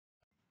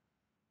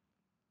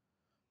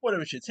What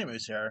up, shit?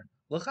 Timmy's here.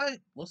 Looks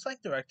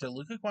like director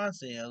Luca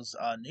Guadagnino's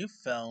new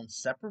film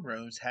Separate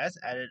Rooms has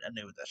added a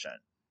new addition.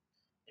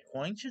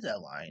 According to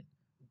Deadline,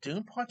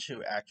 Dune Part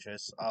 2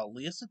 actress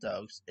Leah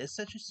Seydoux is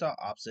set to star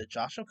opposite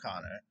Josh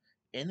O'Connor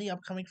in the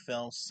upcoming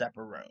film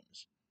Separate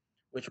Rooms,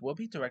 which will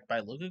be directed by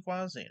Luca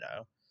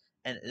Guadagnino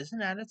and is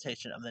an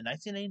adaptation of the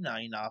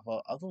 1989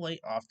 novel of the late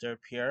author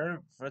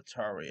Pier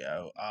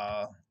Vittorio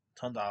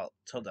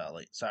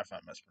Tondelli. Sorry if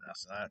I'm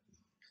mispronouncing that.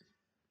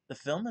 The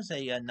film is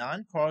a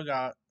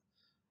non-choreographed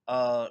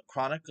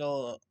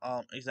chronicle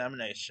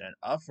examination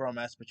of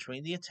romance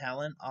between the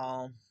Italian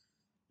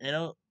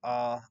Inno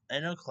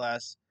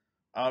class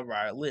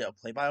writer Leo,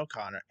 played by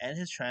O'Connor, and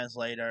his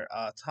translator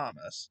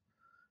Thomas.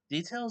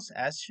 Details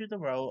as to the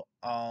role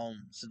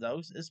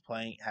Seydoux is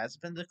playing has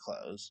been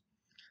disclosed.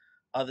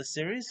 The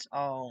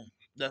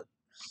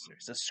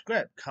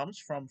script comes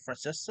from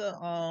Francisca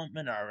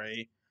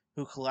Minari,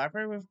 who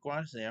collaborated with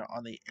Guadagnino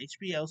on the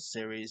HBO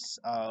series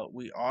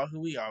We Are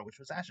Who We Are, which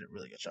was actually a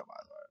really good show, by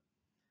the way.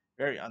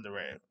 Very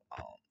underrated.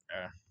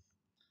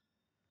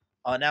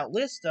 Uh, Now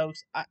Liz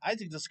Stokes, I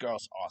think this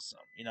girl's awesome.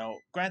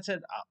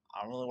 Granted,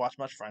 I don't really watch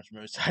much French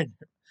movies.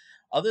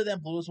 Other than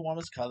Blue is the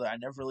Warmest Color, I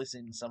never really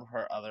seen some of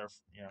her other,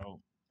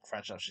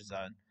 French stuff she's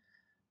done.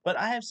 But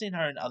I have seen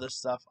her in other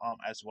stuff,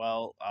 as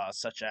well,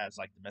 such as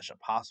like the Mission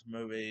Impossible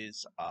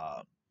movies,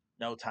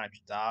 No Time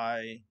to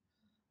Die,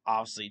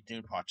 obviously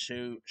Dune Part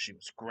Two. She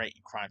was great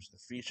in Crimes of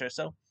the Future.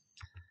 So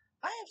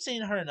I have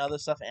seen her in other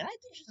stuff, and I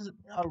think she's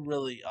a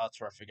really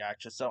terrific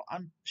actress. So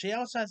she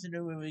also has a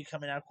new movie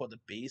coming out called The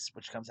Beast,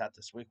 which comes out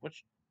this week,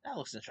 which that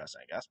looks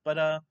interesting, I guess. But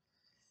I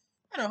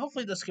don't know.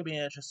 Hopefully, this could be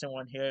an interesting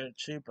one here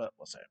too. But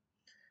we'll see.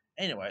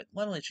 Anyway,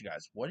 let me let you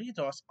guys. What are your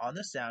thoughts on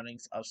the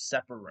soundings of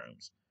Separate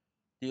Rooms?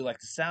 Do you like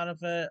the sound of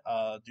it?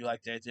 Do you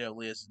like the idea of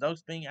Leah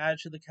Stokes being added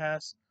to the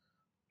cast?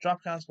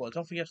 Drop comments below.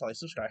 Don't forget to like,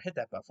 subscribe, hit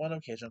that bell for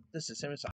notification. This is Sammy.